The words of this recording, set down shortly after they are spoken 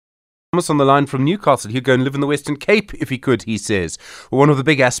Thomas on the line from Newcastle. He'd go and live in the Western Cape if he could, he says. Well, one of the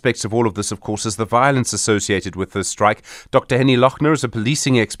big aspects of all of this, of course, is the violence associated with this strike. Dr. Hennie Lochner is a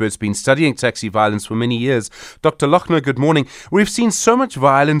policing expert, has been studying taxi violence for many years. Dr. Lochner, good morning. We've seen so much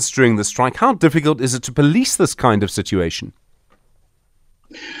violence during the strike. How difficult is it to police this kind of situation?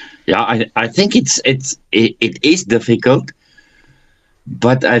 Yeah, I think it is difficult,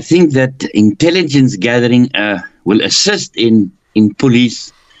 but I think that intelligence gathering will assist in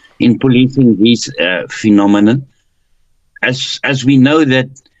policing these phenomena. As we know that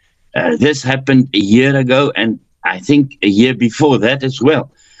this happened a year ago, and I think a year before that as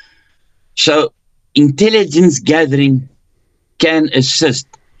well. So intelligence gathering can assist,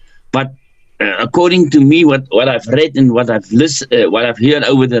 but according to me, what I've read and what I've heard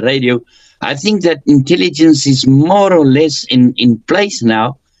over the radio, I think that intelligence is more or less in place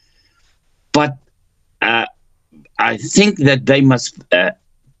now. But I think that they must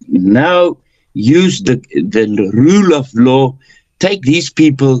now use the rule of law, take these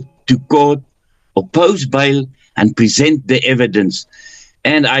people to court, oppose bail, and present the evidence.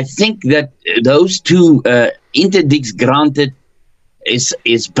 And I think that those two interdicts granted is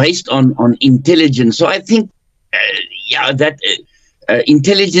based on intelligence. So I think, that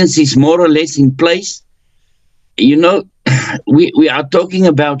intelligence is more or less in place. You know, we are talking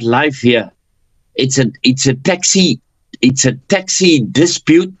about life here. It's a taxi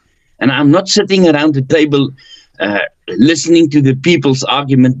dispute, and I'm not sitting around the table listening to the people's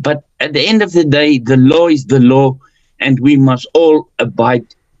argument. But at the end of the day, the law is the law, and we must all abide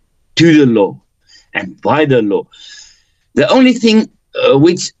to the law and by the law. The only thing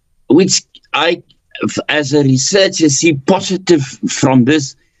which I, as a researcher, see positive from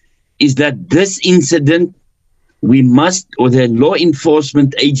this is that this incident, the law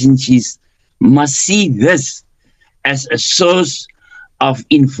enforcement agencies must see this as a source of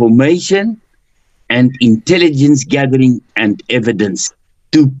information and intelligence gathering and evidence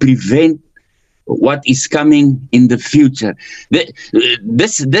to prevent what is coming in the future.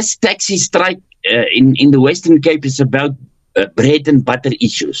 This taxi strike in the Western Cape is about bread and butter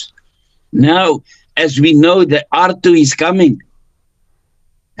issues. Now, as we know, the R2 is coming,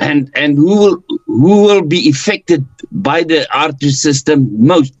 and who will be affected by the R2 system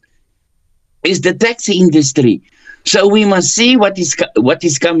most is the taxi industry. So we must see what is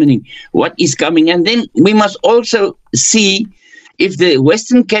coming, and then we must also see if the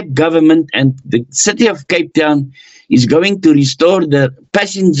Western Cape government and the city of Cape Town is going to restore the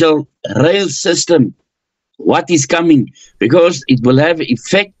passenger rail system. What is coming, because it will have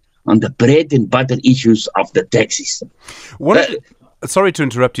effect on the bread and butter issues of the taxis. Sorry to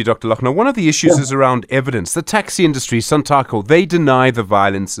interrupt you, Dr. Lochner. One of the issues is around evidence. The taxi industry, Santaco, they deny the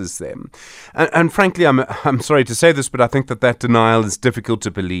violence is them. And frankly, I'm sorry to say this, but I think that denial is difficult to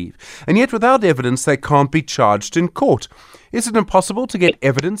believe. And yet, without evidence, they can't be charged in court. Is it impossible to get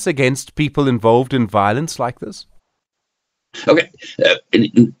evidence against people involved in violence like this? Okay.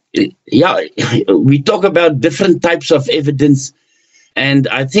 We talk about different types of evidence, and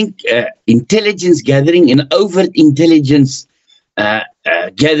I think intelligence gathering and overt intelligence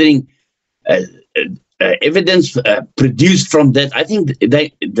gathering evidence produced from that, I think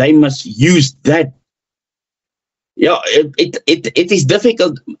they must use that. It is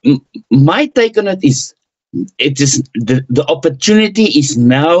difficult. My take on it is the opportunity is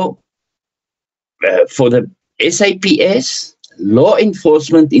now for the SAPS, law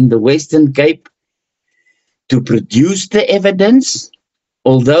enforcement in the Western Cape, to produce the evidence.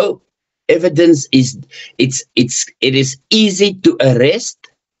 Although evidence it is easy to arrest,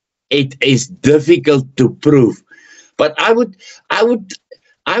 it is difficult to prove. But I would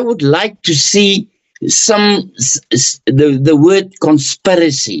like to see the word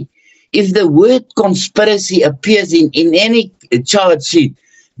conspiracy. If the word conspiracy appears in any charge sheet,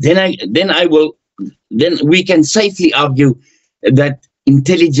 then we can safely argue that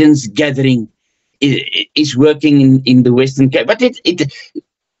intelligence gathering is working in the Western Cape. But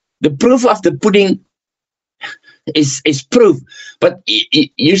the proof of the pudding is proof. But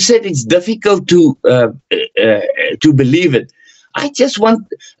you said it's difficult to believe it. I just want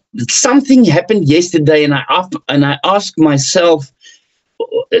something happened yesterday, and I asked myself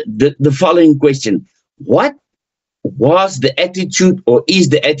the following question: what was the attitude, or is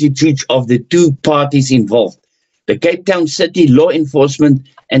the attitude of the two parties involved, the Cape Town City Law Enforcement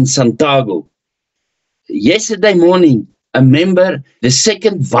and Santago? Yesterday morning, a member, the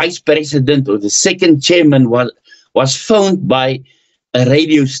second vice president or the second chairman, was phoned by a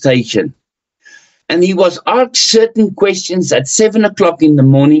radio station, and he was asked certain questions at 7 o'clock in the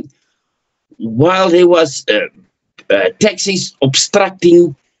morning while there was taxis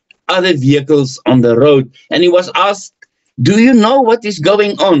obstructing other vehicles on the road. And he was asked, do you know what is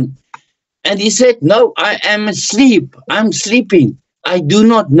going on? And he said, no, I am asleep. I'm sleeping. I do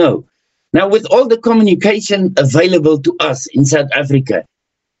not know. Now, with all the communication available to us in South Africa,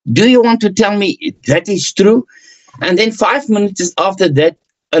 do you want to tell me that is true? And then 5 minutes after that,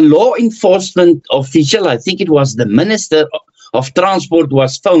 a law enforcement official, I think it was the Minister of Transport,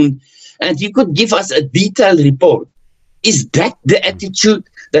 was phoned, and he could give us a detailed report. Is that the attitude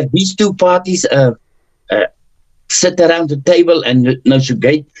that these two parties sit around the table and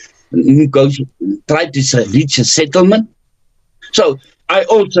negotiate, try to reach a settlement? So I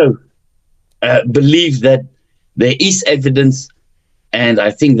also believe that there is evidence, and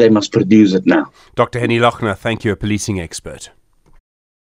I think they must produce it now. Dr. Hennie Lochner, thank you, a policing expert.